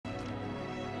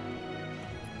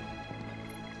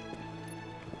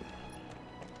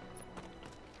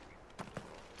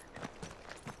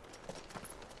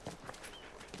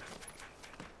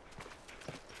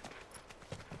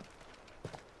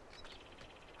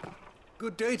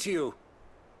Good day to you.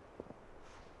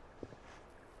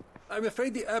 I'm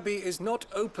afraid the Abbey is not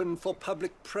open for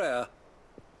public prayer.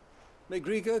 May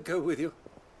Grieger go with you?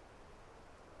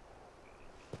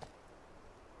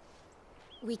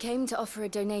 We came to offer a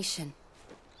donation.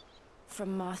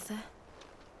 From Martha.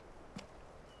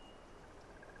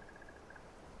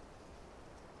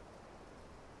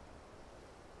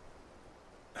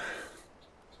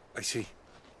 I see.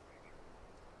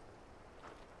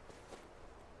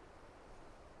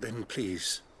 Then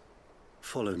please,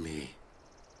 follow me.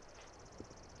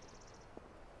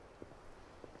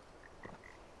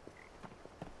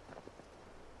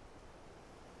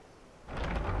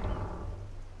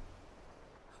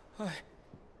 I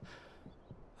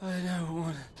don't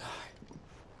want to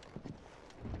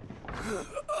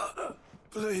die.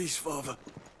 Please, Father.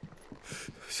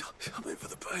 Something for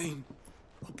the pain.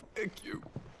 I beg you.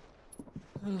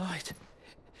 The light,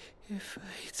 it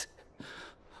fades.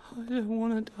 I don't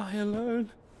want to die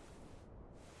alone.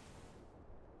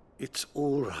 It's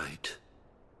all right.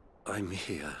 I'm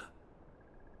here.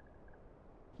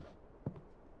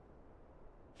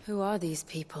 Who are these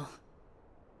people?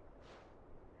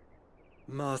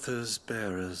 Martha's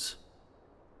bearers.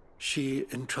 She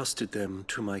entrusted them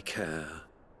to my care,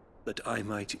 that I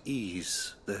might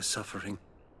ease their suffering.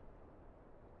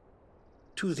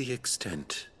 To the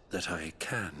extent that I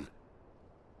can,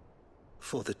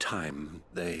 for the time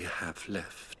they have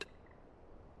left.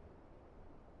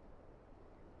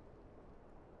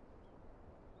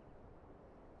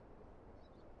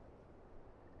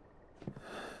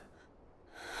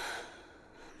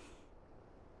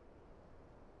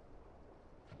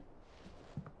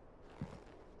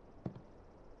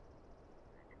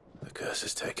 The curse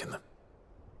has taken them.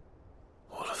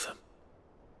 All of them.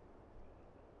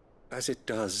 As it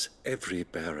does every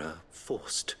bearer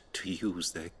forced to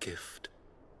use their gift.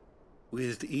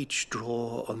 With each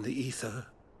draw on the ether,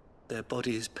 their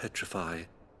bodies petrify,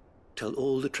 till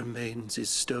all that remains is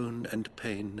stone and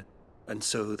pain, and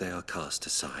so they are cast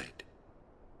aside.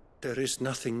 There is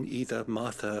nothing either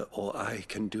Martha or I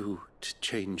can do to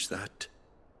change that,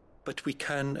 but we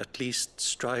can at least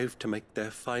strive to make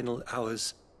their final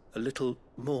hours a little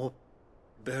more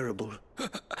bearable.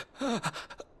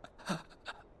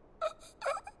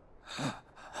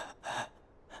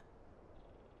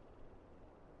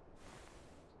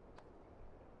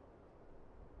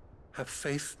 Have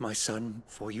faith, my son,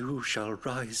 for you shall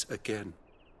rise again,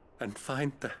 and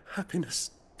find the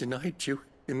happiness denied you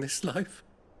in this life.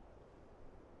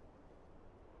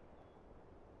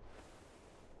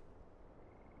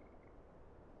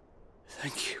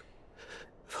 Thank you,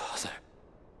 Father.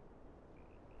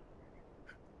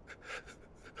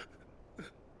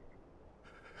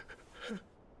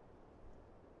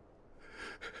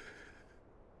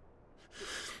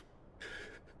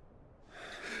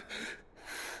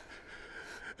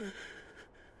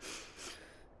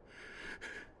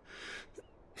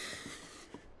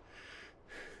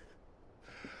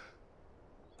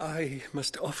 I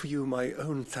must offer you my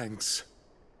own thanks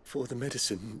for the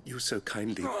medicine you so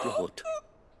kindly brought.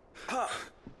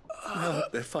 Now,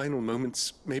 their final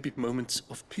moments may be moments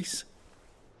of peace.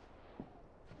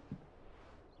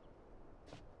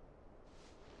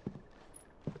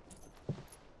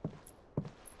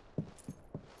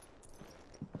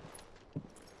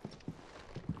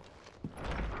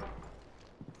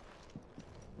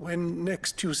 When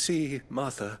next you see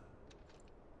Martha,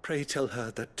 pray tell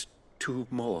her that 2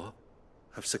 more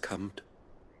have succumbed.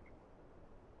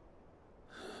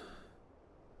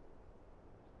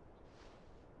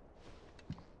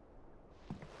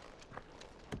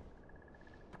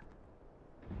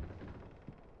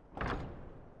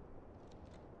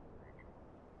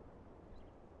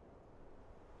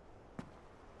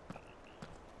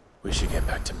 We should get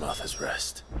back to Martha's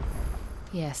Rest.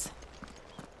 Yes,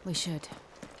 we should.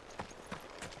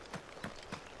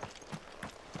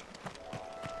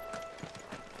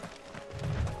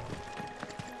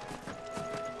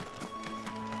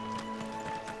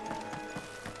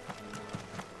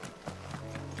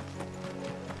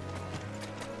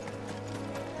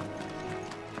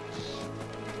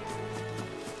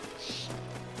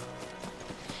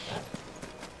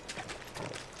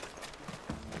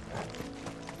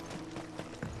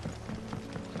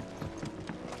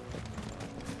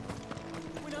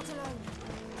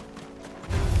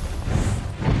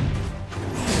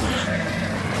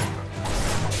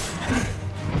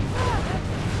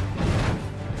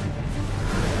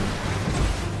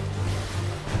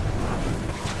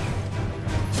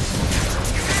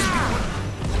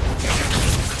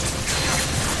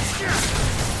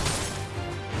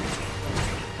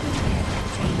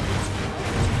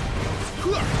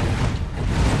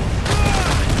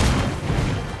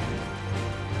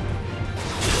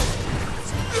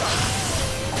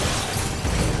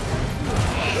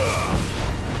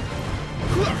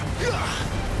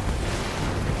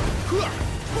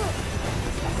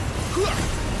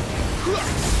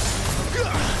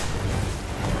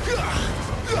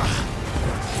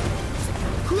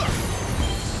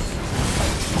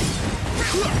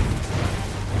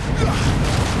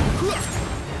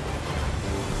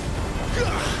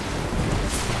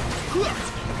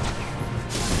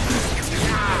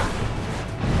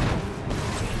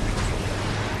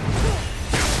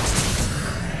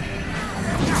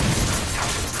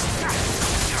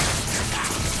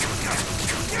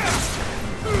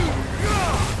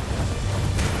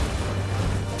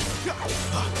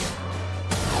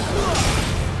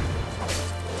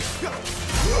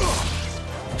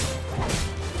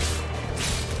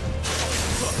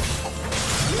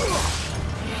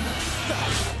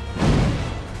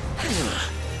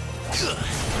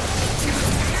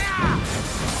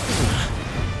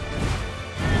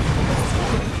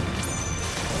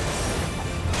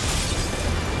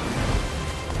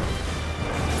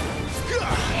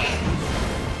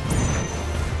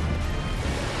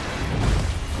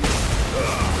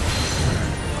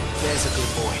 There's a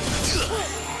good boy.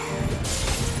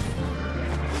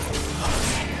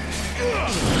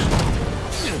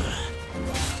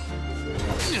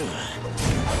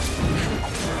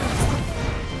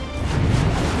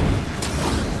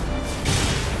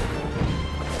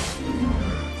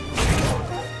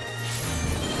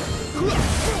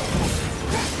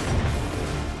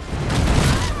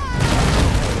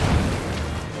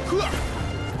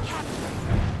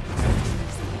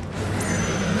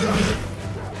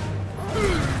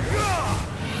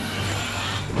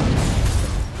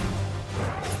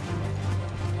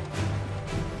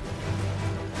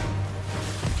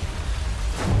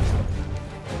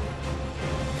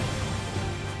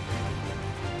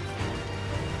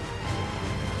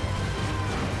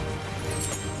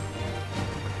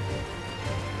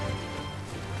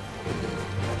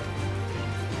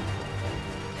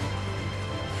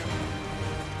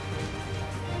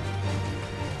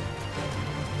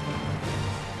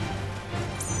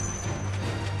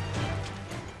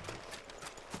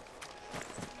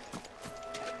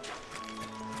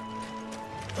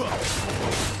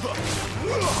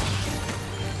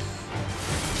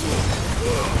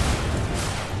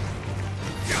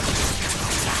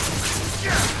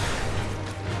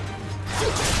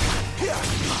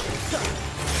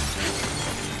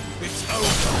 It's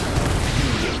over.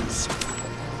 Yes.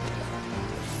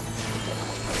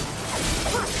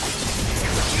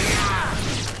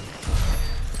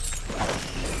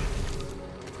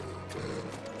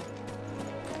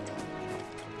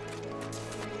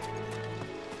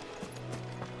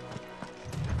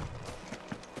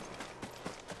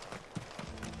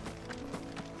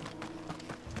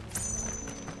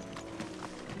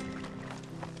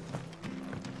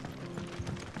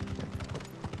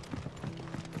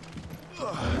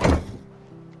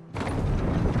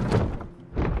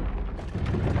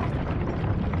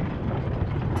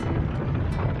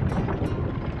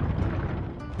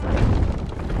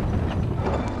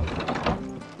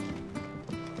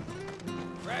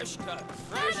 Fresh cut.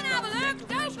 Come and have a look,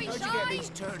 don't be How'd you shy! get these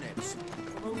turnips?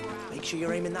 Make sure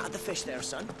you're aiming that at the fish there,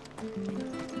 son.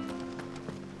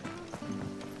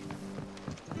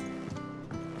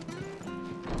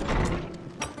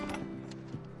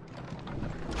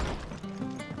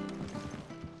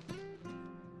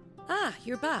 Ah,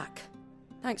 you're back.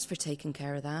 Thanks for taking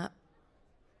care of that.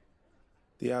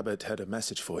 The abbot had a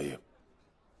message for you.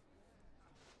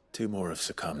 2 more have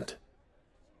succumbed.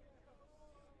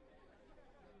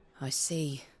 I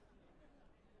see.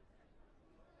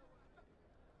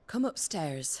 Come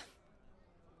upstairs.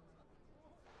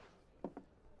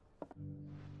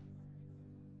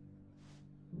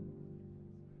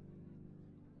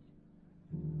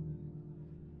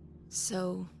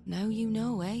 So, now you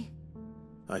know, eh?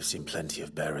 I've seen plenty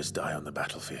of bearers die on the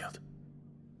battlefield.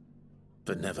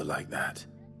 But never like that.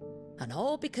 And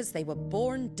all because they were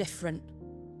born different.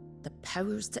 The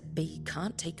powers that be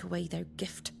can't take away their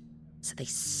gift, so they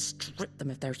strip them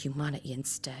of their humanity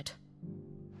instead.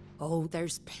 Oh,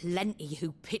 there's plenty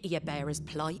who pity a bearer's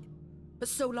plight. But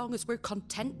so long as we're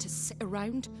content to sit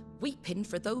around, weeping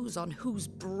for those on whose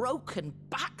broken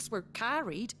backs we're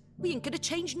carried, we ain't gonna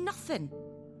change nothing.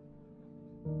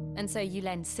 And so you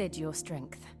lend Sid your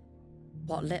strength.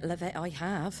 What little of it I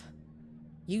have.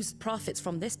 Used profits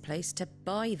from this place to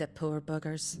buy the poor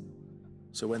buggers.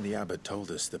 So when the abbot told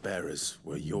us the bearers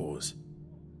were yours...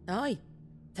 Aye,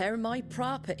 they're my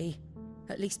property,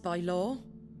 at least by law.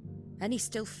 Any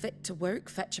still fit to work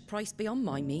fetch a price beyond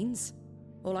my means.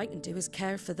 All I can do is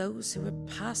care for those who are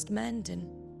past mending.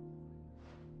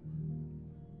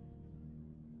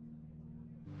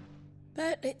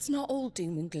 But it's not all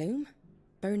doom and gloom.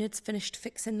 Bernard's finished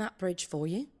fixing that bridge for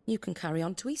you. You can carry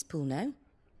on to Eastpool now.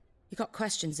 You got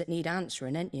questions that need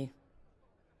answering, ain't you?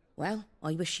 Well,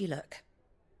 I wish you luck.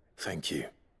 Thank you,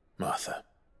 Martha.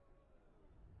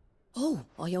 Oh,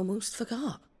 I almost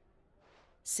forgot.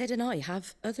 Sid and I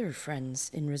have other friends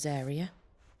in Rosaria.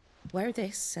 Wear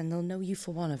this and they'll know you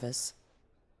for one of us.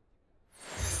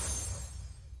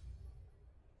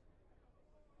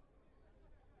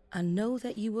 And know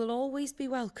that you will always be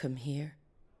welcome here.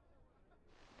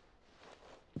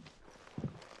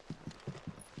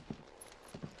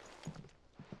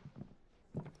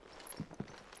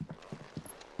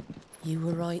 You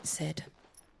were right, Sid.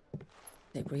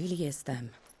 It really is them.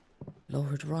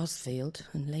 Lord Rosfield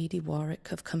and Lady Warwick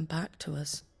have come back to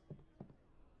us.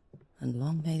 And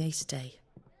long may they stay.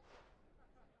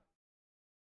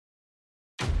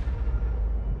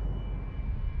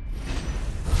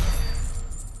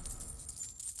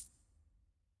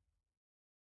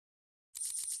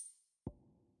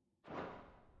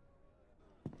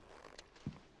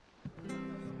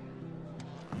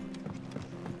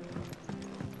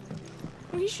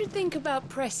 We should think about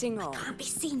pressing on. Can't be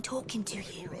seen talking to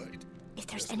you. Right. If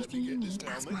there's Just let anything me you get this need,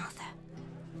 down ask there. Martha.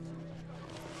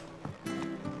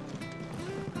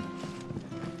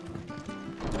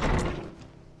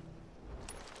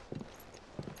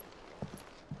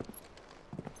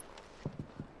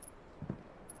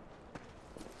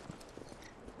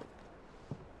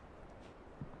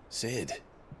 Sid.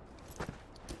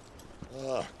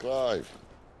 Ah, Clive.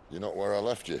 You're not where I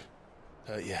left you.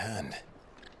 Hurt your hand.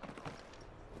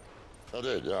 I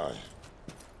did, aye.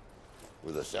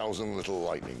 With 1,000 little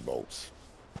lightning bolts.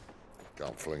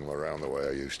 Can't fling them around the way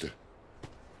I used to.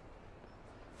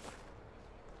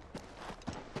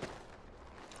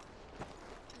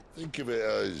 Think of it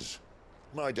as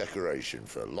my decoration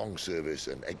for long service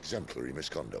and exemplary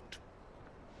misconduct.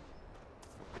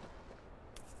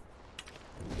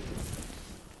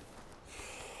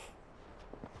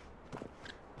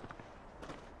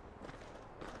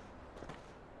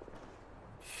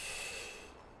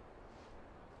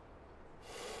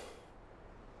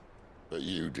 But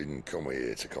you didn't come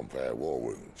here to compare war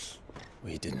wounds.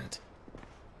 We didn't.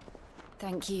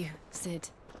 Thank you, Sid.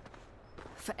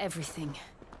 For everything.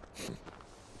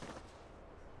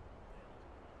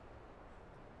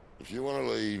 If you want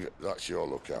to leave, that's your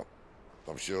lookout.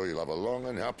 I'm sure you'll have a long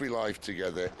and happy life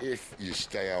together if you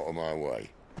stay out of my way.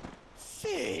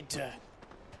 Sid!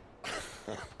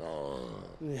 Oh.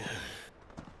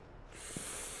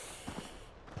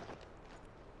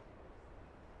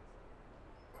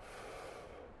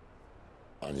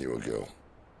 I knew a girl,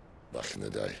 back in the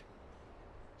day.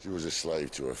 She was a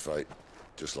slave to her fate,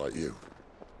 just like you.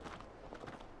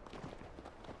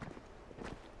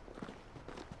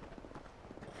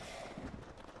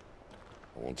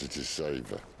 I wanted to save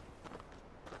her.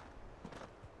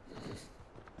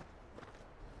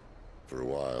 For a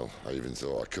while, I even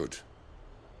thought I could.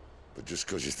 But just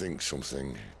because you think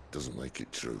something doesn't make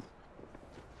it true.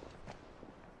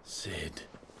 Sid.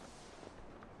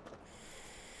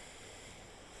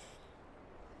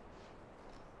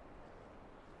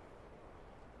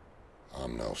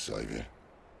 I'm no savior.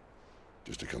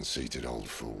 Just a conceited old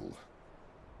fool.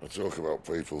 I talk about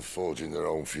people forging their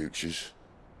own futures.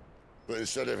 But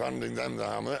instead of handing them the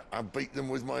hammer, I beat them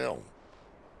with my own.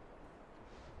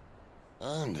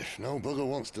 And if no bugger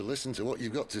wants to listen to what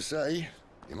you've got to say,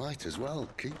 you might as well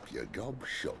keep your gob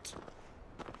shut.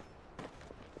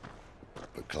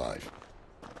 But Clive,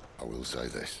 I will say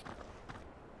this.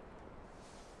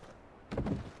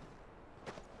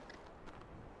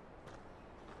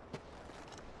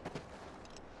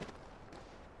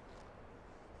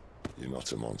 You're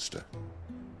not a monster.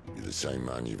 You're the same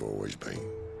man you've always been.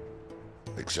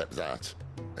 Accept that,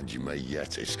 and you may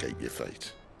yet escape your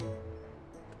fate.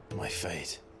 My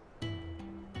fate.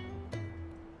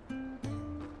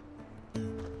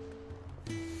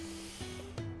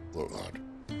 Look, lad,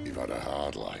 you've had a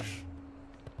hard life.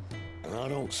 And I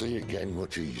don't see it getting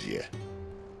much easier.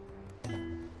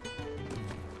 You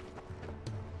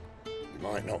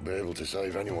might not be able to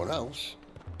save anyone else,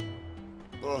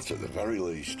 but at the very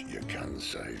least, you can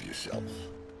save yourself.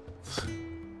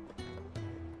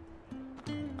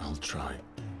 I'll try.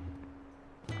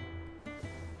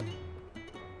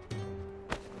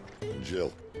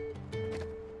 Jill.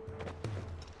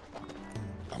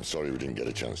 I'm sorry we didn't get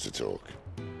a chance to talk,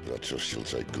 but I trust she'll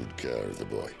take good care of the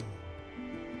boy.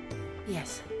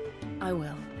 Yes, I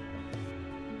will.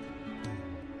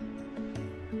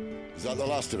 Is that the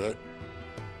last of it?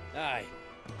 Aye.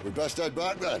 We'd best head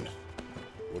back then.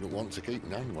 Wouldn't want to keep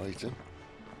Nan waiting.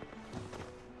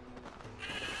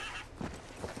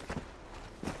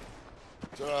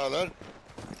 Ta-ra then.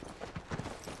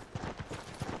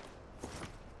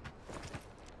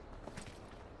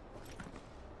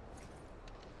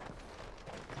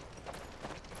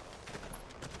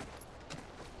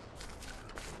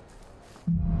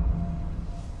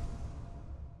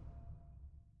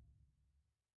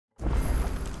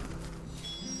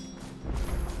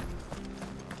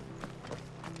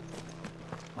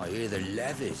 I hear the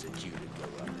levies are due to go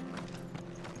up.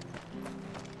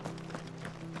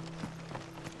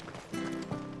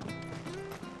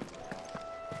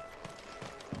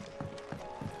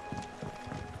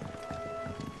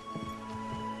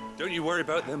 Don't you worry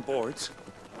about them boards.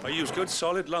 I use good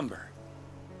solid lumber.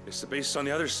 It's the base on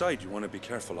the other side you want to be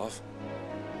careful of.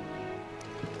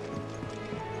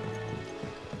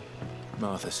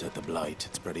 Martha said the blight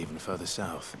had spread even further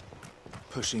south,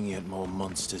 pushing yet more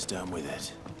monsters down with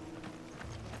it.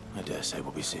 I dare say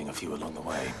we'll be seeing a few along the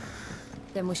way.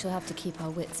 Then we shall have to keep our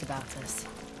wits about us.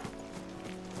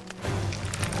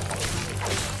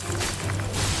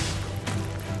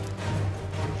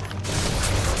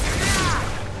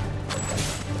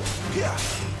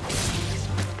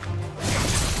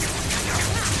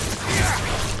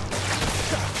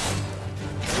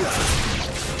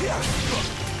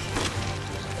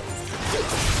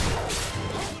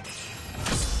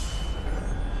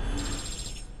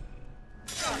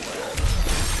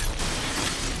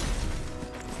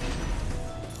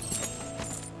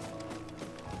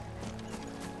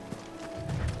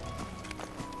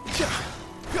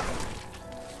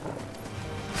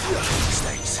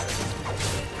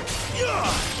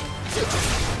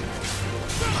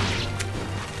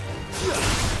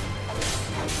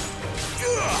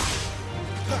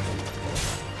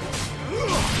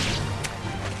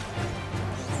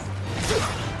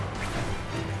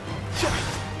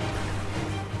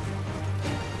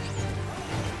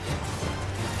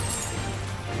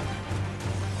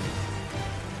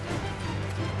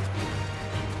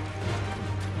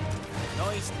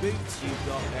 Nice boots you've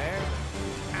got there.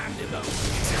 And them up.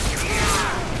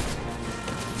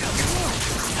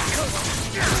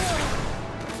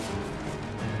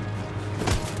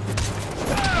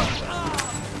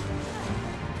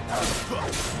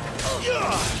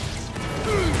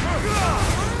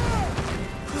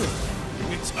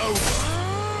 It's over. It's over.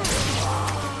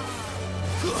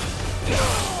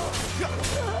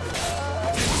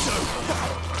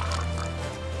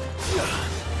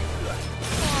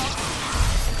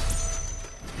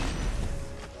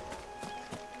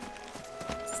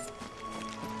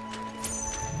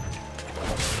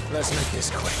 Let's make this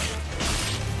quick.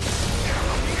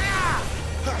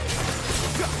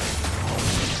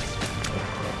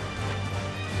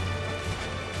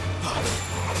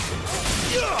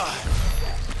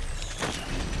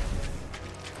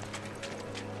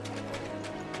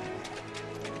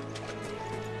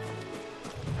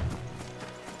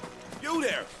 You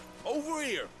there! Over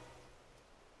here!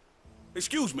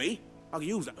 Excuse me? I'll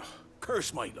use that.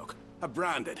 Curse my luck. I'm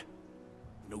branded.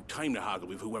 No time to haggle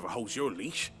with whoever holds your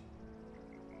leash.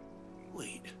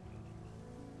 Wait.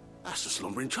 That's the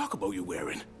slumbering chocobo you're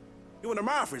wearing. You and the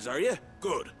Marthas, are you?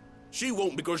 Good. She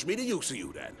won't begrudge me the use of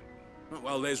you, then.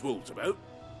 Well, there's wolves about.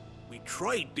 We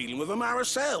tried dealing with them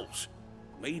ourselves.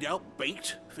 Laid out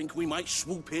bait, think we might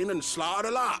swoop in and slaughter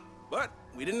the lot. But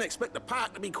we didn't expect the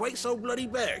pack to be quite so bloody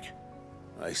big.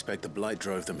 I expect the blight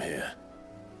drove them here.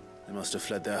 They must have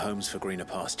fled their homes for greener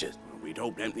pastures. We'd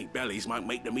hoped empty bellies might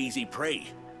make them easy prey.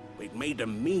 We'd made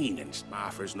them mean, and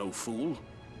Martha's no fool.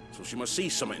 So she must see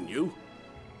something in you.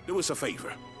 Do us a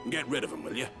favor, and get rid of them,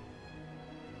 will you?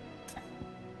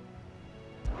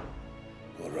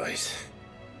 All right.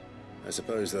 I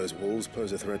suppose those wolves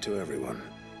pose a threat to everyone.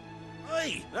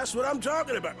 Hey, that's what I'm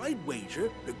talking about. I'd wager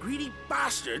the greedy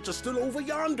bastards are still over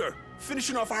yonder,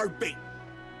 finishing off our bait.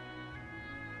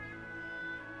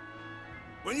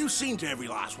 When you've seen to every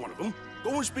last one of them,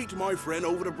 go and speak to my friend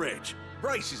over the bridge.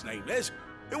 Bryce, his name is.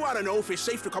 He want to know if it's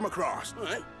safe to come across. All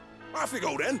right, off you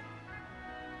go then.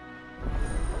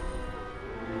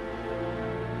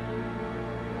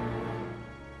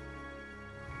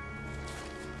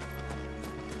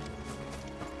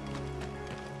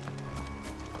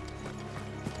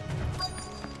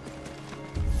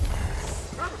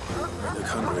 Look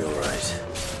hungry, all right.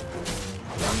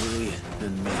 Hungry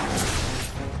and mean.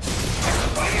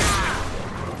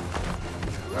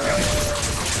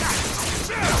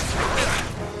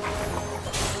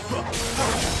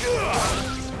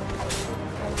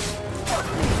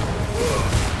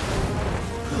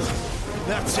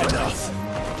 That's enough.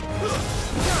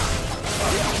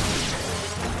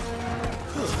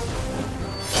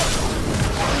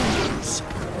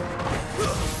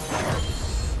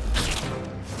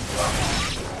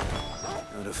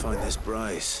 Now to find this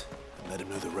Bryce and let him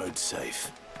know the road's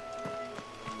safe.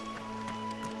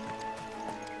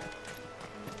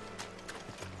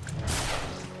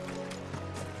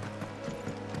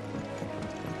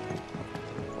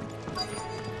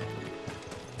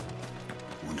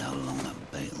 Wonder how long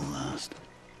that bait will last.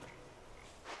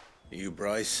 You,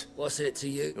 Bryce? What's it to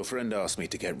you? Your friend asked me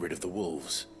to get rid of the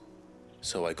wolves.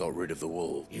 so I got rid of the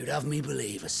wolves. You'd have me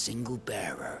believe a single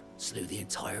bearer slew the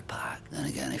entire pack. Then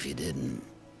again, if you didn't,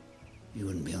 you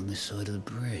wouldn't be on this side of the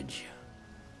bridge.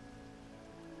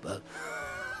 But...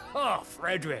 Oh,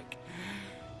 Frederick!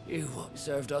 you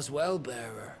served us well,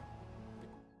 bearer.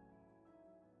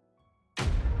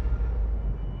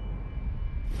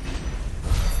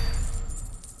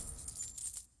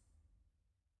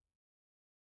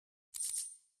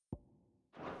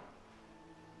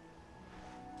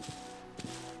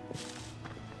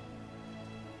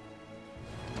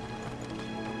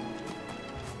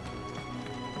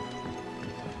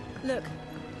 Look,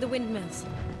 the windmills.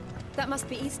 That must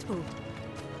be Eastpool.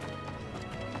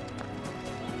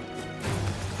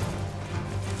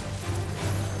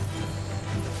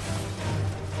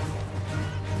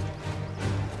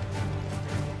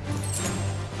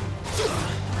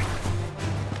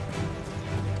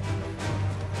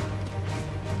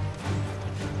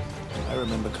 I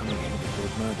remember coming here with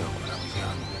Lord Murdoch when I was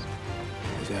young.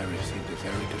 This area seemed a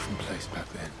very different place back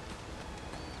then.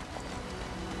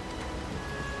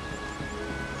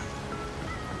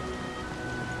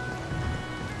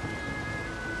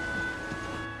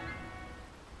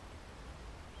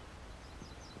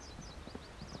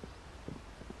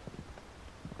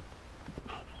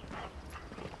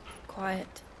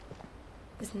 Quiet,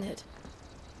 isn't it?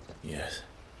 Yes.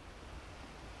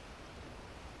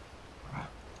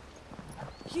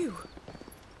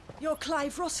 You're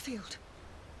Clive Rossfield.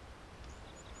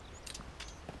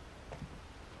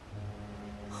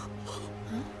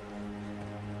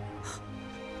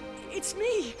 It's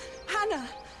me, Hannah,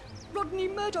 Rodney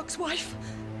Murdoch's wife.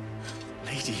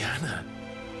 Lady Hannah.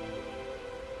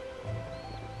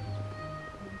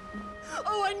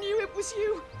 Oh, I knew it was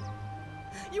you.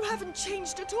 You haven't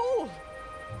changed at all.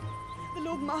 The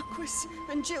Lord Marquis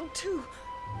and Jill too.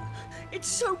 It's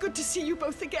so good to see you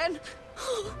both again.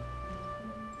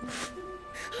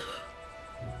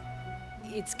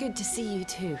 It's good to see you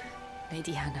too,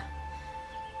 Lady Hannah.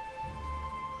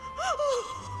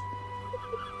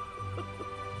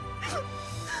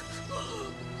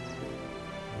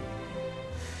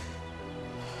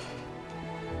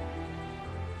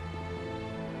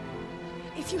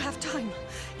 If you have time,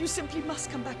 you simply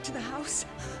must come back to the house.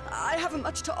 I haven't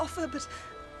much to offer, but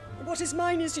what is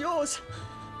mine is yours.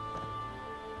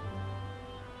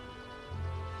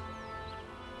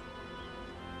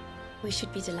 We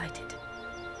should be delighted.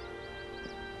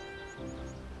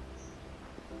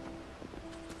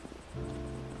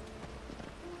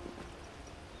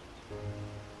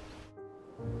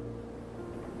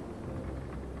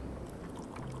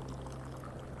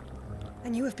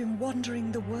 And you have been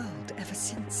wandering the world ever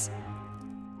since.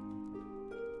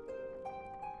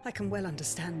 I can well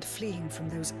understand fleeing from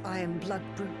those iron blood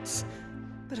brutes,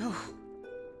 but oh,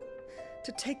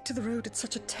 to take to the road at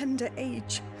such a tender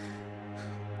age.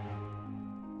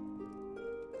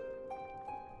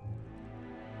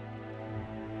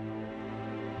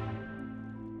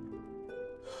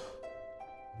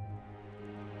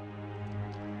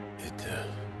 It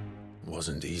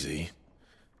wasn't easy,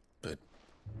 but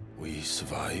we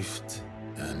survived,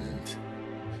 and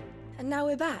now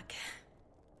we're back.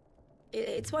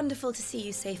 It's wonderful to see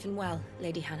you safe and well,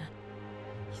 Lady Hannah.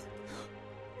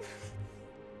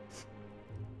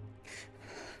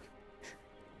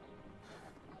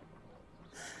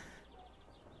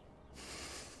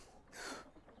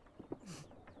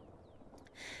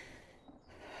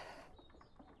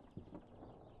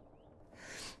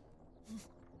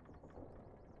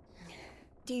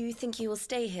 Do you think you will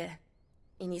stay here,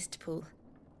 in Eastpool?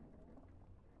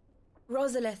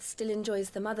 Rosalith still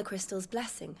enjoys the Mother Crystal's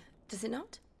blessing, does it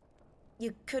not?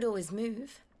 You could always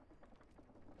move.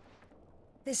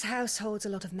 This house holds a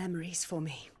lot of memories for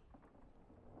me.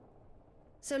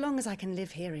 So long as I can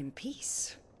live here in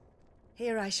peace,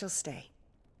 here I shall stay.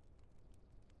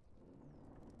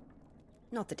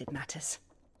 Not that it matters.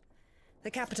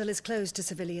 The capital is closed to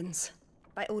civilians,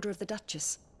 by order of the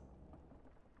Duchess.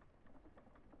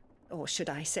 Or should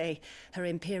I say, Her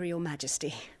Imperial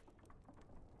Majesty.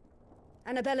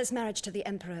 Annabella's marriage to the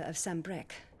Emperor of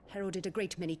Sambrec heralded a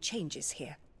great many changes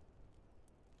here.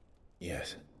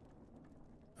 yes,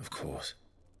 of course.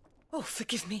 Oh,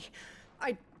 forgive me.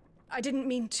 I didn't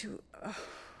mean to...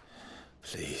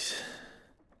 Please,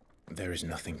 there is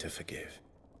nothing to forgive.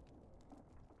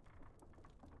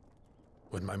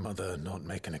 Would my mother not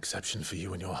make an exception for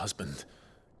you and your husband?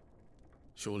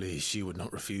 Surely she would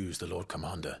not refuse the Lord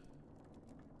Commander.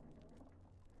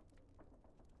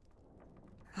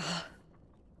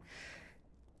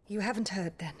 You haven't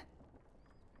heard, then.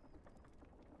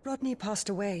 Rodney passed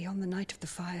away on the night of the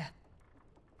fire.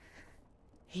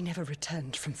 He never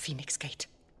returned from Phoenix Gate.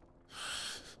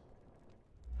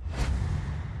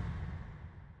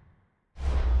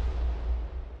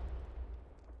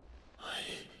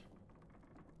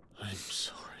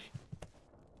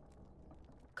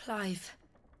 Clive.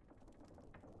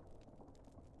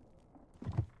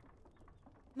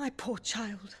 My poor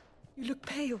child. You look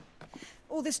pale.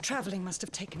 All this traveling must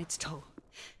have taken its toll.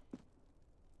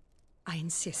 I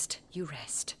insist you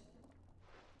rest.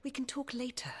 We can talk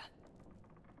later.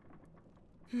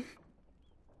 Hmm?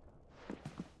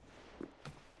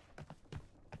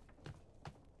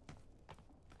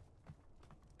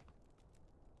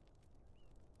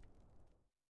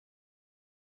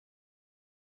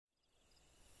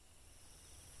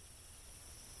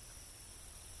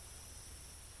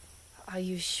 Are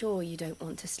you sure you don't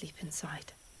want to sleep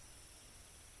inside?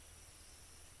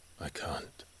 I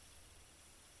can't.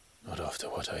 Not after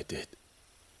what I did.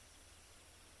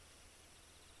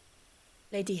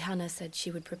 Lady Hannah said she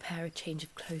would prepare a change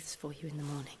of clothes for you in the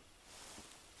morning.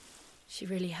 She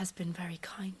really has been very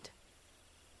kind.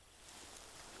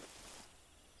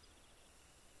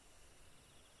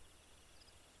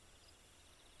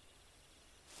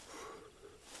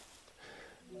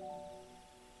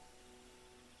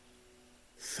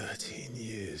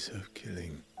 Years of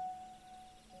killing.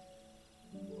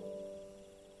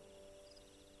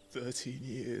 13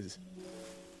 years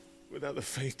without the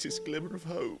faintest glimmer of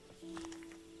hope.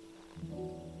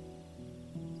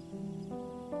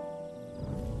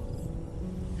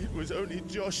 It was only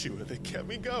Joshua that kept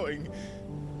me going.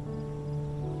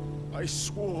 I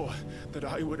swore that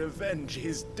I would avenge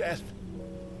his death.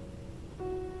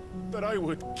 That I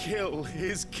would kill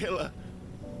his killer.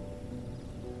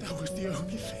 That was the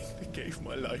only thing that gave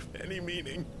my life any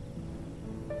meaning.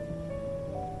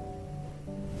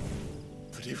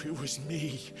 But if it was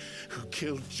me who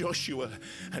killed Joshua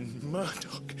and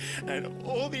Murdoch and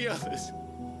all the others,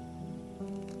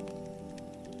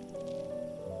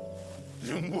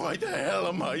 then why the hell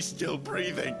am I still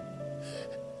breathing?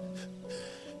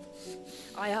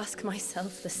 I ask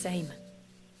myself the same.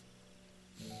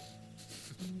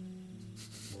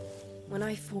 When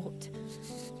I fought,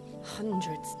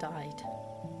 hundreds died.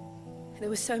 There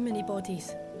were so many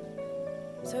bodies,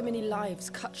 so many lives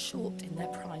cut short in their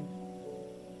prime.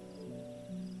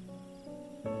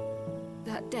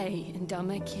 That day in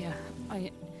Dalmekia,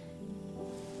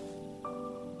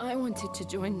 I wanted to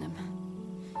join them.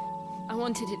 I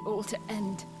wanted it all to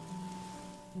end.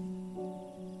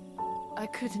 I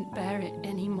couldn't bear it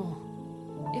anymore.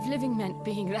 If living meant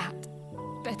being that,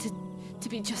 better to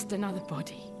be just another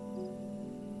body.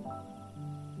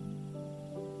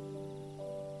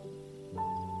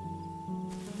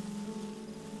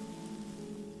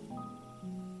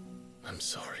 I'm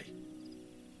sorry.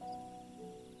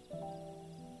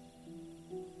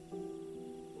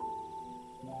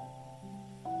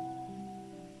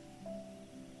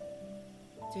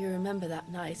 Do you remember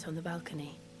that night on the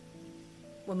balcony,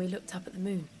 when we looked up at the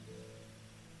moon?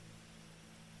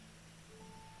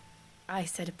 I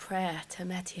said a prayer to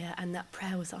Metia, and that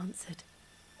prayer was answered.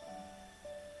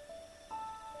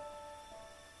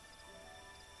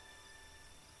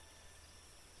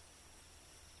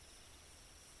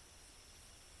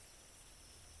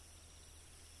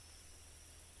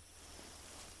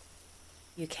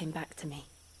 You came back to me.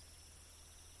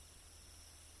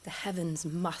 The heavens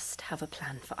must have a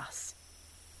plan for us.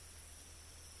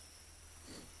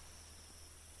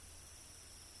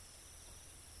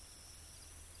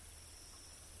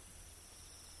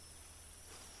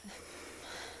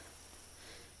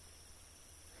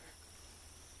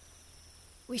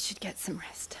 We should get some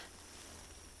rest.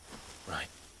 Right.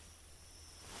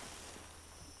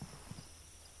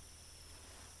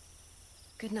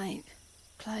 Good night,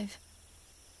 Clive.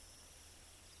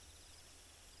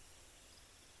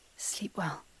 Sleep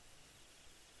well.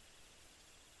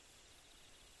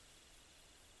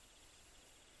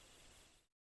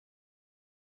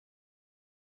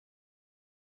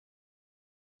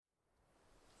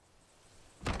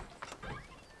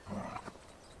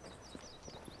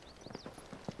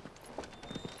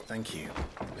 Thank you,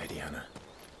 Lady Hannah.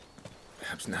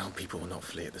 Perhaps now people will not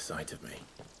flee at the sight of me.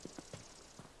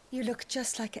 You look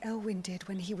just like Elwyn did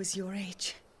when he was your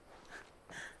age.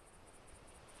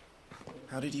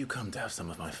 How did you come to have some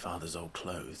of my father's old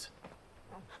clothes?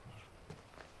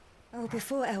 Oh,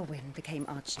 before Elwyn became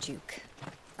Archduke,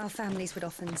 our families would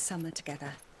often summer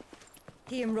together.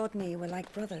 He and Rodney were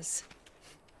like brothers.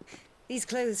 These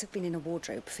clothes have been in a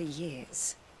wardrobe for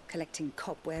years, collecting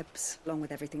cobwebs along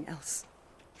with everything else.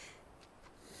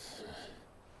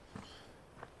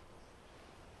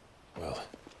 Well,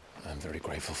 I'm very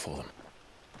grateful for them.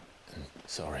 And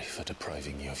sorry for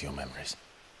depriving you of your memories.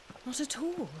 Not at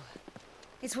all.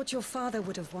 It's what your father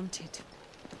would have wanted.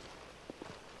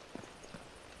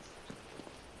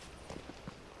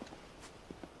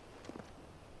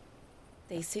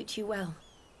 They suit you well.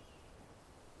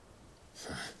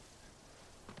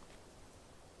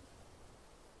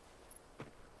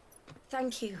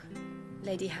 Thank you,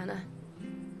 Lady Hannah.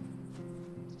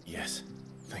 Yes,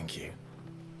 thank you.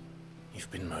 You've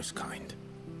been most kind.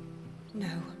 No,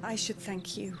 I should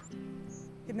thank you.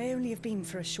 It may only have been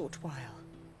for a short while,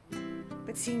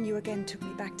 but seeing you again took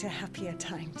me back to happier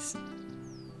times.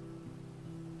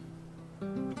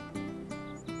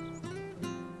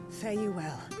 Fare you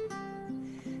well,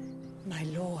 my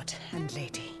lord and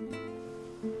lady.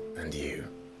 And you,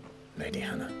 Lady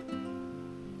Hannah.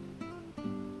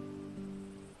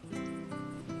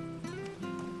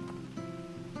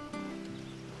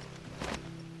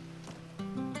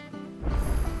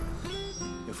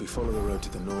 If we follow the road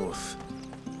to the north,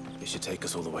 it should take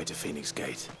us all the way to Phoenix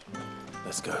Gate.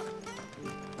 Let's go.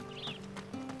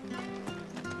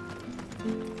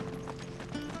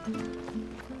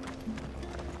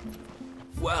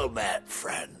 Well met,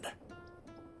 friend.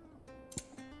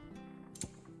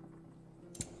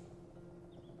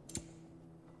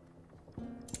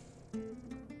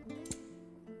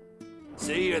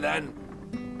 See you then.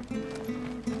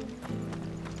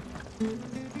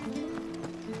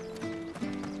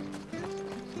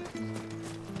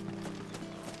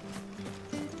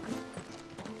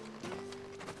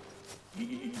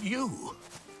 You?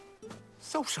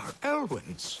 Those are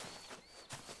Elwyn's.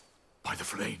 By the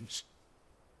flames.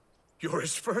 You're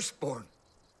his firstborn.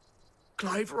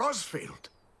 Clive Rosfield.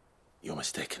 You're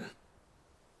mistaken.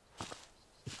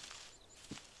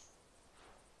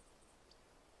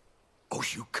 Oh,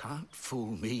 you can't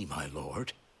fool me, my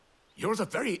lord. You're the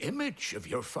very image of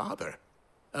your father.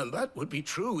 And that would be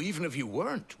true even if you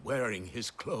weren't wearing his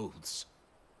clothes.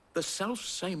 The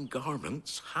self-same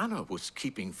garments Hannah was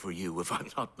keeping for you, if I'm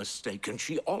not mistaken.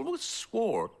 She always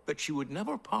swore that she would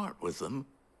never part with them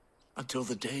until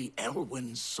the day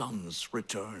Elwyn's sons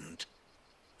returned.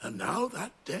 And now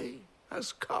that day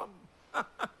has come.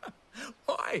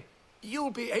 Why,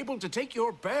 you'll be able to take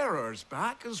your bearers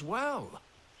back as well.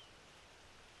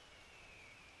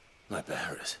 My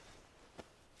bearers?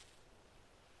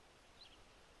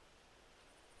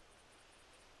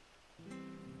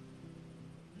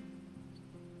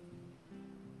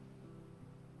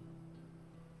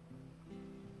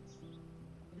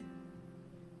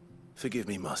 Forgive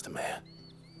me, Master Mayor.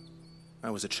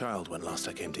 I was a child when last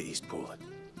I came to Eastpool.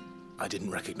 I didn't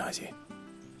recognize you.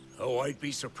 Oh, I'd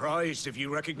be surprised if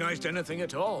you recognized anything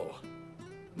at all.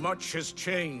 Much has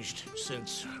changed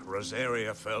since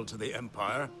Rosaria fell to the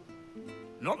Empire.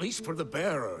 Not least for the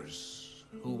bearers,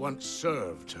 who once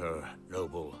served her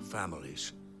noble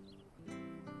families.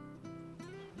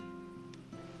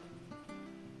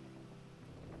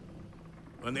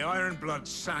 When the Ironbloods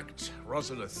sacked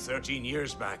Rosalith 13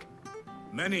 years back,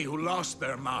 many who lost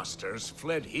their masters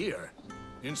fled here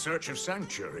in search of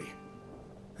sanctuary.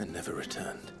 And never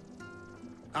returned.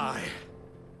 Aye.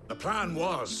 The plan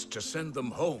was to send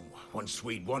them home once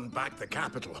we'd won back the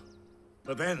capital.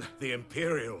 But then the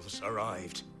Imperials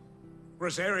arrived.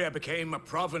 Rosaria became a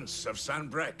province of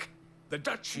Sanbreque. The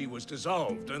duchy was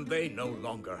dissolved, and they no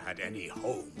longer had any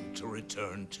home to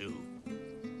return to.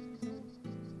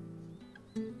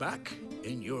 Back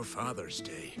in your father's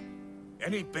day,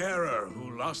 any bearer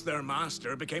who lost their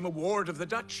master became a ward of the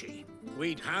duchy.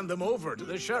 We'd hand them over to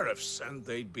the sheriffs, and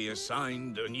they'd be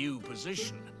assigned a new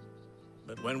position.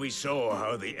 But when we saw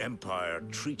how the Empire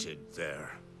treated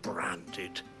their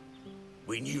branded,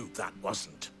 we knew that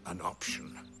wasn't an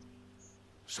option.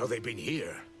 So they've been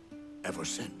here ever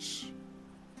since.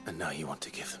 And now you want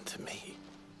to give them to me?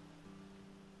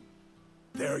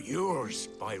 They're yours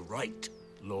by right,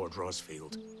 Lord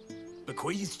Rosfield.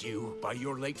 Bequeathed you by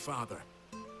your late father.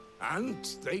 And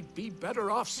they'd be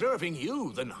better off serving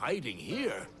you than hiding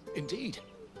here. Indeed,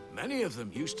 many of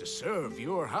them used to serve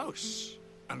your house,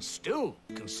 and still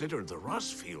considered the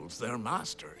Rosfields their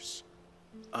masters.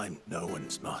 I'm no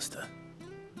one's master.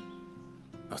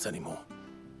 Not anymore.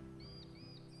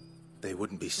 They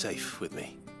wouldn't be safe with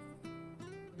me.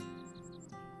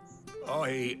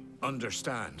 I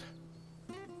understand.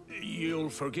 You'll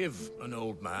forgive an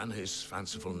old man his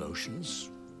fanciful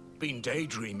notions. Been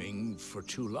daydreaming for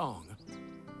too long.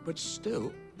 But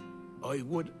still, I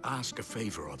would ask a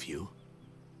favor of you.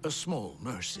 A small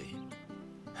mercy.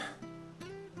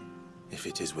 If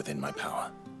it is within my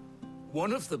power.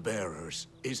 One of the bearers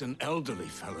is an elderly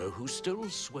fellow who still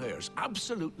swears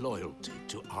absolute loyalty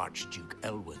to Archduke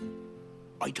Elwyn.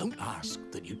 I don't ask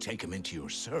that you take him into your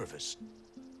service,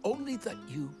 only that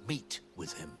you meet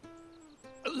with him.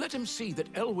 Let him see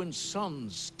that Elwyn's son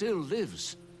still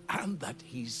lives, and that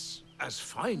he's as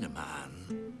fine a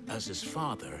man as his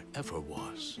father ever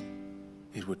was.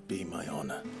 It would be my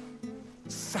honor.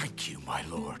 Thank you, my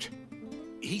lord.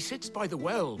 He sits by the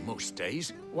well most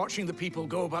days, watching the people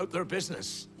go about their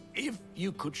business. If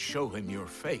you could show him your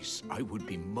face, I would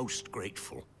be most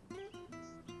grateful.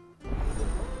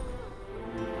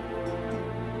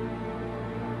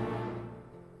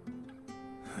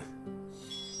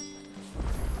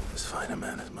 As fine a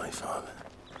man as my father.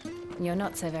 You're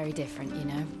not so very different, you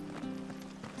know.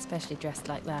 Especially dressed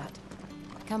like that.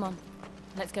 Come on,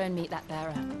 let's go and meet that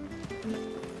bearer.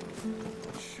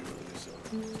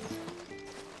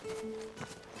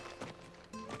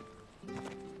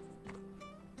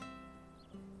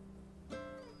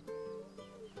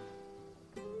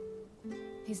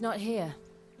 He's not here.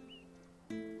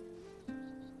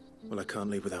 Well, I can't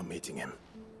leave without meeting him.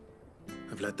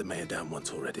 I've let the mayor down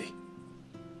once already.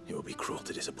 It would be cruel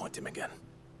to disappoint him again.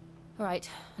 All right,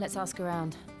 let's ask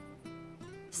around.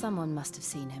 Someone must have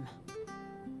seen him.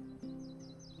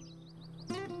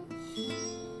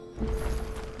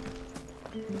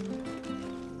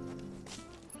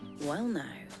 Well now,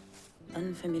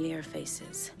 unfamiliar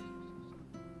faces.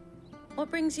 What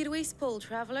brings you to Eastpool,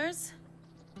 travellers?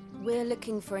 We're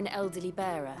looking for an elderly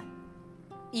bearer.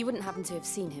 You wouldn't happen to have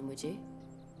seen him, would you?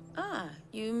 Ah,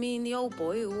 you mean the old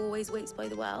boy who always waits by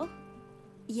the well?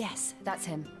 Yes, that's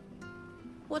him.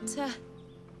 What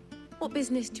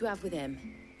business do you have with him,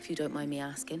 if you don't mind me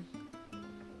asking?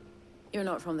 You're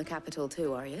not from the capital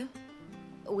too, are you?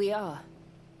 We are,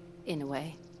 in a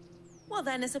way. Well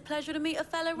then, it's a pleasure to meet a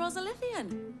fellow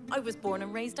Rosalithian. I was born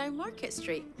and raised down Market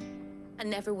Street. And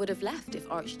never would have left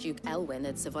if Archduke Elwyn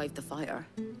had survived the fire.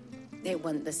 It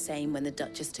wasn't the same when the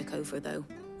Duchess took over, though.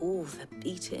 All the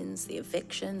beatings, the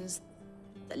evictions,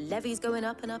 the levies going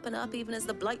up and up and up, even as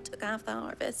the blight took half the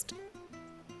harvest.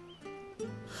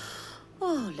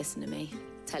 Oh, listen to me,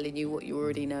 telling you what you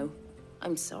already know.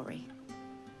 I'm sorry.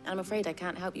 And I'm afraid I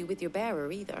can't help you with your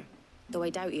bearer either, though I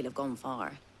doubt he'll have gone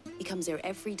far. He comes here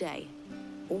every day,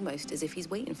 almost as if he's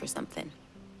waiting for something.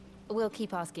 We'll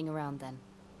keep asking around then.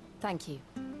 Thank you.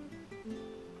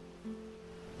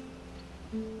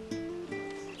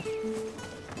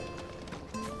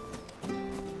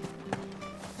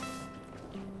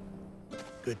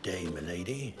 Good day,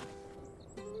 milady.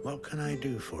 What can I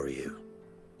do for you?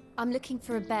 I'm looking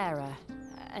for a bearer,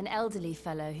 an elderly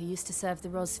fellow who used to serve the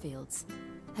Rosfields.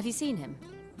 Have you seen him?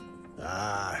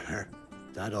 Ah,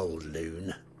 that old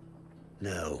loon.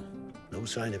 No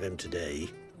sign of him today.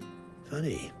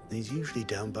 Funny, he's usually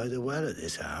down by the well at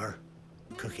this hour,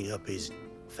 cooking up his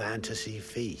fantasy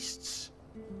feasts.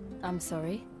 I'm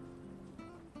sorry?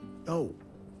 Oh,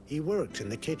 he worked in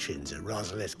the kitchens at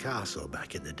Rosalith Castle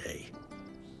back in the day.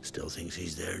 Still thinks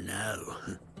he's there now.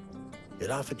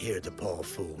 You'd often hear the poor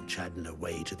fool chatting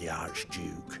away to the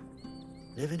Archduke.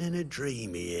 Living in a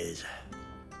dream he is.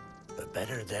 But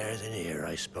better there than here,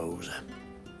 I suppose.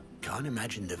 Can't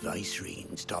imagine the Viceroy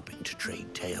stopping to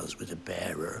trade tales with a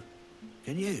bearer.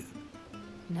 Can you?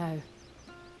 No.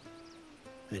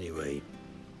 Anyway,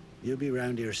 you'll be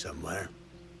round here somewhere.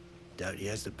 Doubt he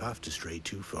has the path to stray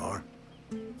too far.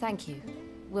 Thank you.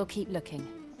 We'll keep looking.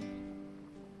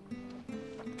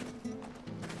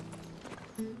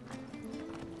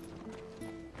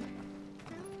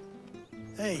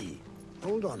 Hey,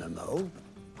 hold on a mo.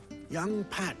 Young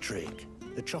Patrick,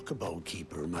 the chocobo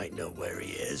keeper, might know where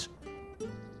he is.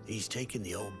 He's taken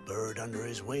the old bird under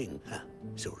his wing,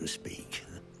 so to speak.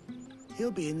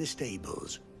 He'll be in the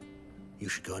stables. You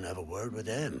should go and have a word with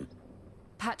him.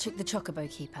 Patrick the chocobo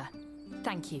keeper.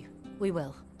 Thank you. We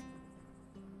will.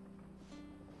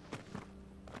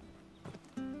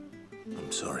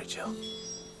 I'm sorry, Jill.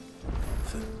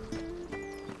 For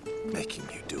making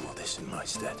you do all this in my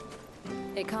stead.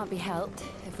 It can't be helped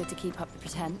if we're to keep up the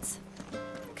pretense.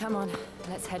 Come on,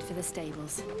 let's head for the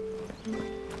stables.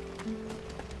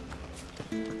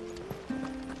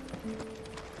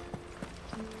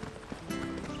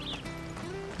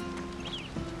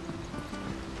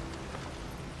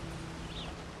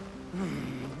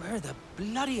 Where the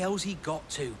bloody hell's he got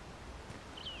to?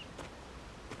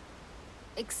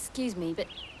 Excuse me, but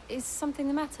is something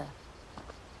the matter?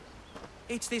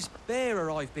 It's this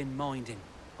bearer I've been minding.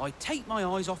 I take my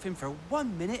eyes off him for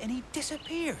 1 minute and he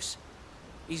disappears.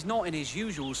 He's not in his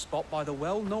usual spot by the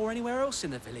well, nor anywhere else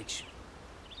in the village.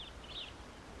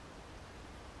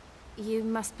 You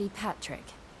must be Patrick.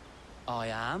 I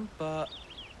am, but...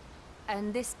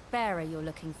 And this bearer you're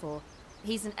looking for,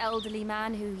 he's an elderly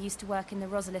man who used to work in the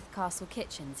Rosalith Castle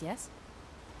kitchens, yes?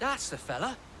 That's the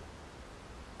fella.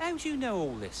 How do you know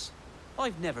all this?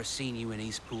 I've never seen you in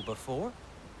Eastpool before,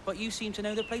 but you seem to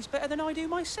know the place better than I do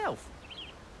myself.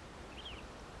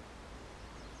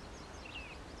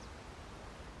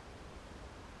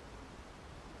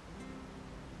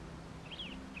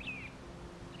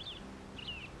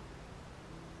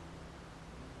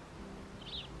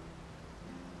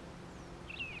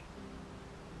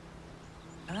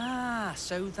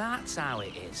 So that's how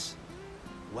it is.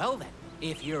 Well then,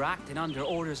 if you're acting under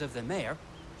orders of the mayor,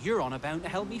 you're on about to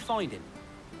help me find him.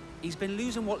 He's been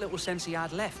losing what little sense he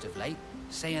had left of late,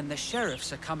 saying the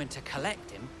sheriffs are coming to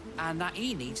collect him, and that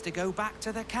he needs to go back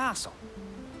to the castle.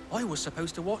 I was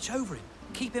supposed to watch over him,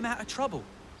 keep him out of trouble.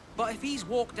 But if he's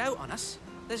walked out on us,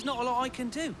 there's not a lot I can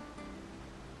do.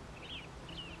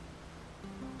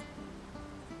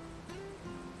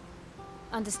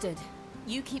 Understood.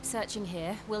 You keep searching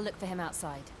here. We'll look for him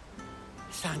outside.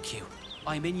 Thank you.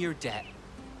 I'm in your debt.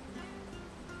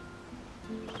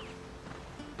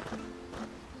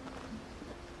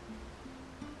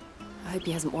 I hope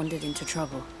he hasn't wandered into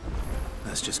trouble.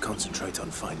 Let's just concentrate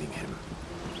on finding him.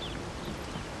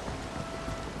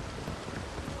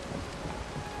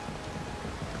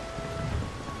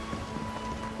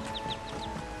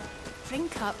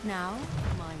 Drink up now,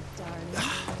 my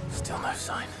darling. Still no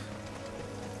sign.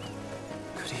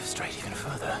 Could he have strayed even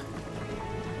further?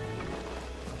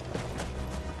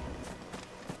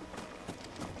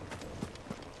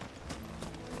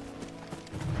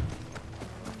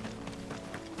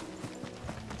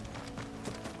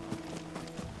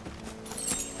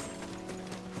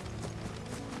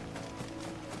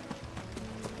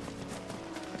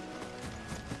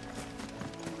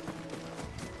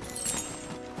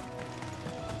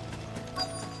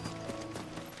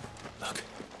 Look,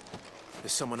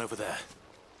 there's someone over there.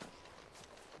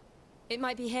 It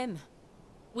might be him.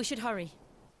 We should hurry.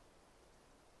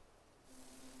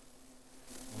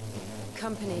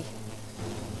 Company.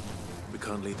 We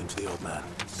can't lead them to the old man.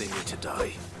 They need to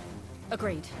die.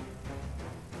 Agreed.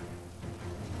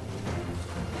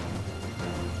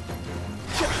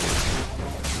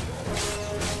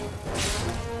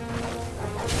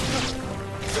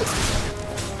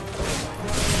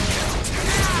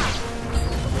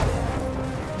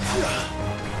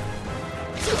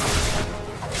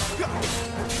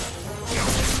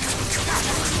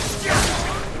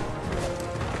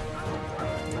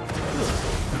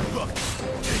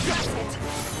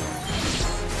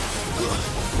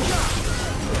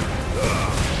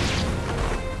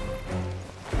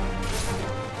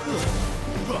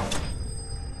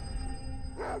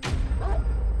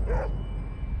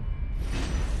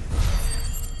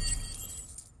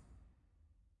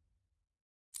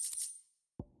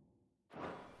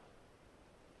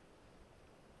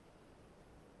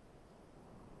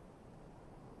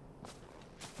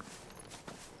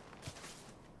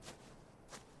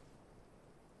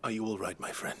 Are you all right,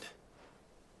 my friend?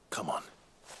 Come on.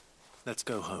 Let's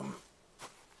go home.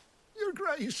 Your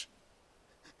Grace,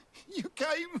 you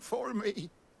came for me.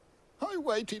 I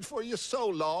waited for you so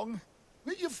long,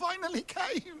 but you finally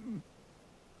came.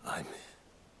 I'm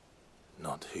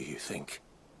not who you think.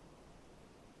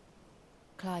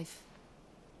 Clive.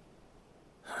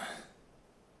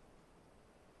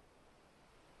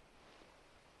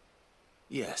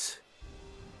 Yes.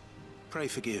 Pray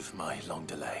forgive my long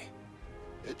delay.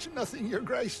 It's nothing, Your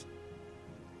Grace.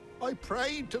 I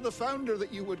prayed to the Founder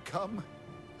that you would come,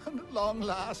 and at long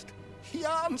last, he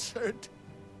answered.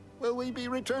 Will we be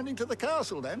returning to the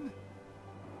castle, then?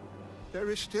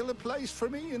 There is still a place for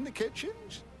me in the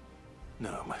kitchens?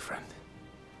 No, my friend.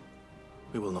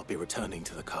 We will not be returning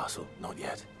to the castle, not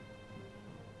yet.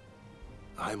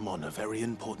 I'm on a very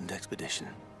important expedition,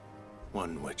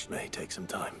 one which may take some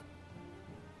time.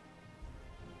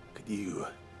 Could you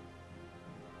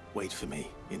wait for me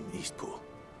in Eastpool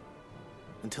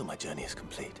until my journey is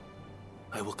complete?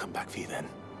 I will come back for you then.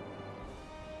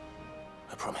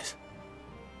 I promise.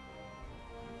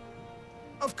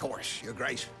 Of course, Your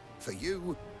Grace. For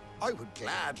you, I would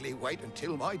gladly wait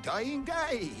until my dying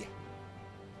day.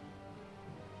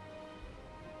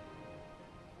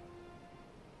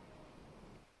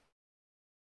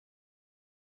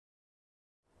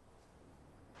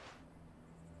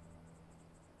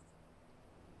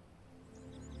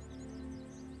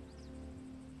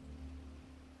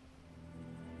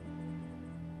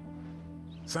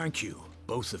 Thank you,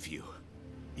 both of you.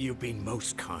 You've been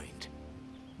most kind.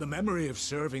 The memory of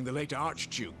serving the late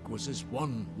Archduke was as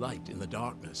one light in the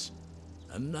darkness,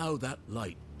 and now that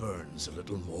light burns a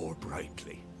little more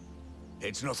brightly.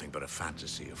 It's nothing but a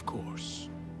fantasy, of course,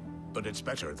 but it's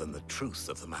better than the truth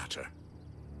of the matter.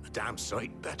 A damn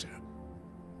sight better.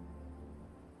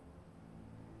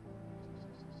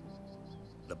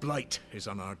 The blight is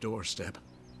on our doorstep.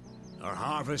 Our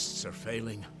harvests are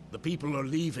failing. The people are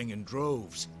leaving in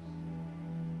droves.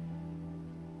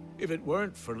 If it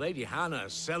weren't for Lady Hannah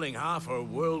selling half her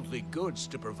worldly goods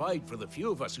to provide for the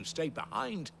few of us who stayed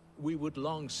behind, we would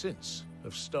long since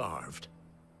have starved.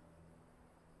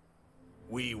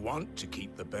 We want to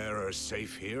keep the bearers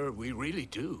safe here, we really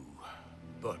do.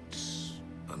 But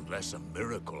Unless a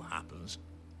miracle happens,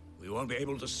 we won't be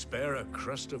able to spare a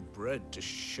crust of bread to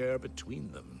share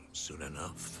between them soon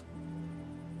enough.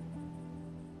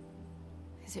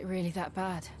 Is it really that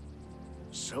bad?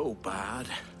 So bad,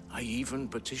 I even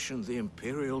petitioned the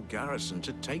Imperial garrison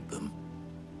to take them.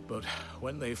 But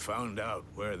when they found out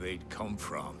where they'd come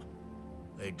from,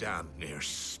 they damn near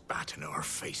spat in our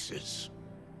faces.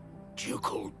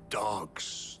 Ducal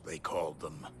dogs, they called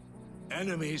them.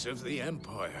 Enemies of the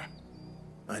Empire.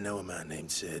 I know a man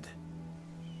named Sid,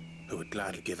 who would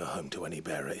gladly give a home to any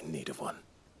bearer in need of one.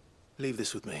 Leave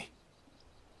this with me.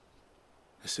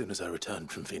 As soon as I return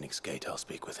from Phoenix Gate, I'll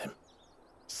speak with him.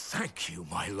 Thank you,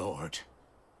 my lord.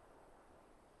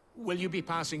 Will you be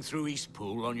passing through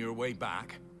Eastpool on your way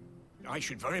back? I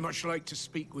should very much like to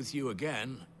speak with you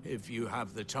again, if you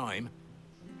have the time,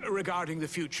 regarding the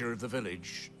future of the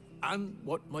village, and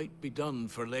what might be done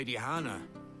for Lady Hannah,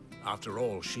 after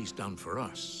all she's done for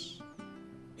us.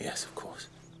 Yes, of course.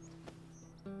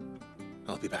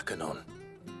 I'll be back anon.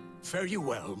 Fare you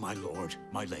well, my lord,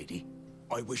 my lady.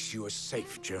 I wish you a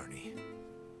safe journey.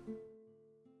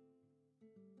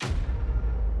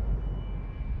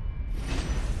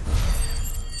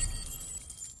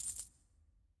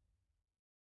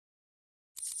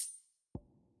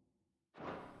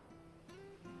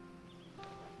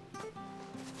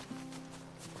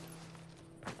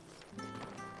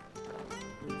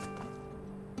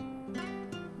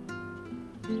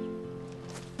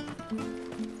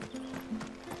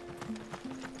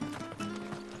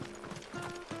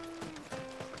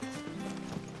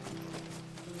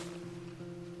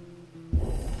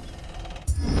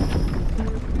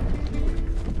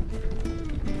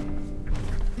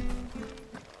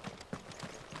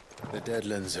 The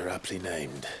Deadlands are aptly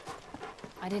named.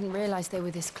 I didn't realize they were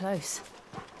this close.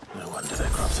 No wonder their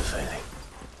crops are failing.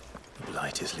 The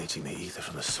blight is leaching the ether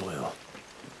from the soil.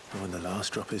 And when the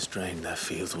last drop is drained, their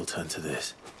fields will turn to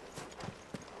this.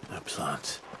 No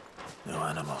plants, no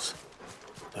animals,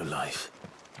 no life.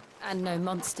 And no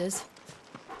monsters.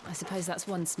 I suppose that's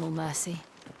one small mercy.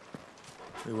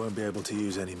 We won't be able to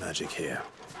use any magic here.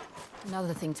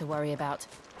 Another thing to worry about.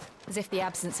 As if the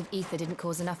absence of ether didn't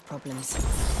cause enough problems.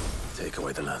 Take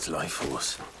away the lad's life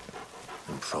force,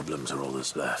 and problems are all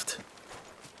that's left.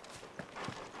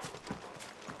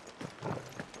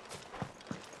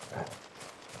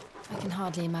 I can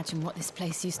hardly imagine what this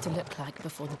place used to look like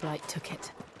before the Blight took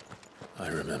it. I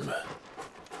remember.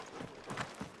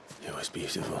 It was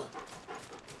beautiful.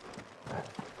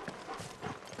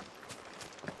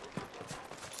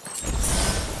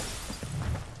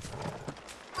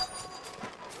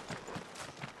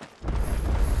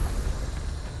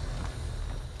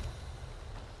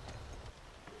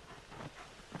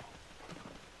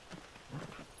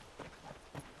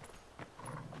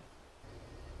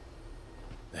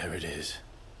 There it is.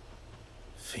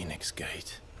 Phoenix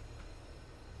Gate.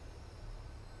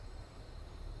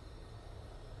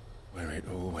 Where it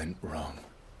all went wrong.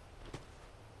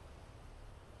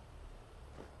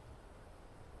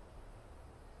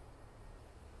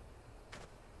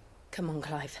 Come on,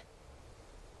 Clive.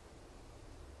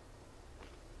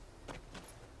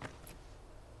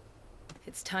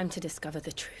 It's time to discover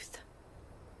the truth.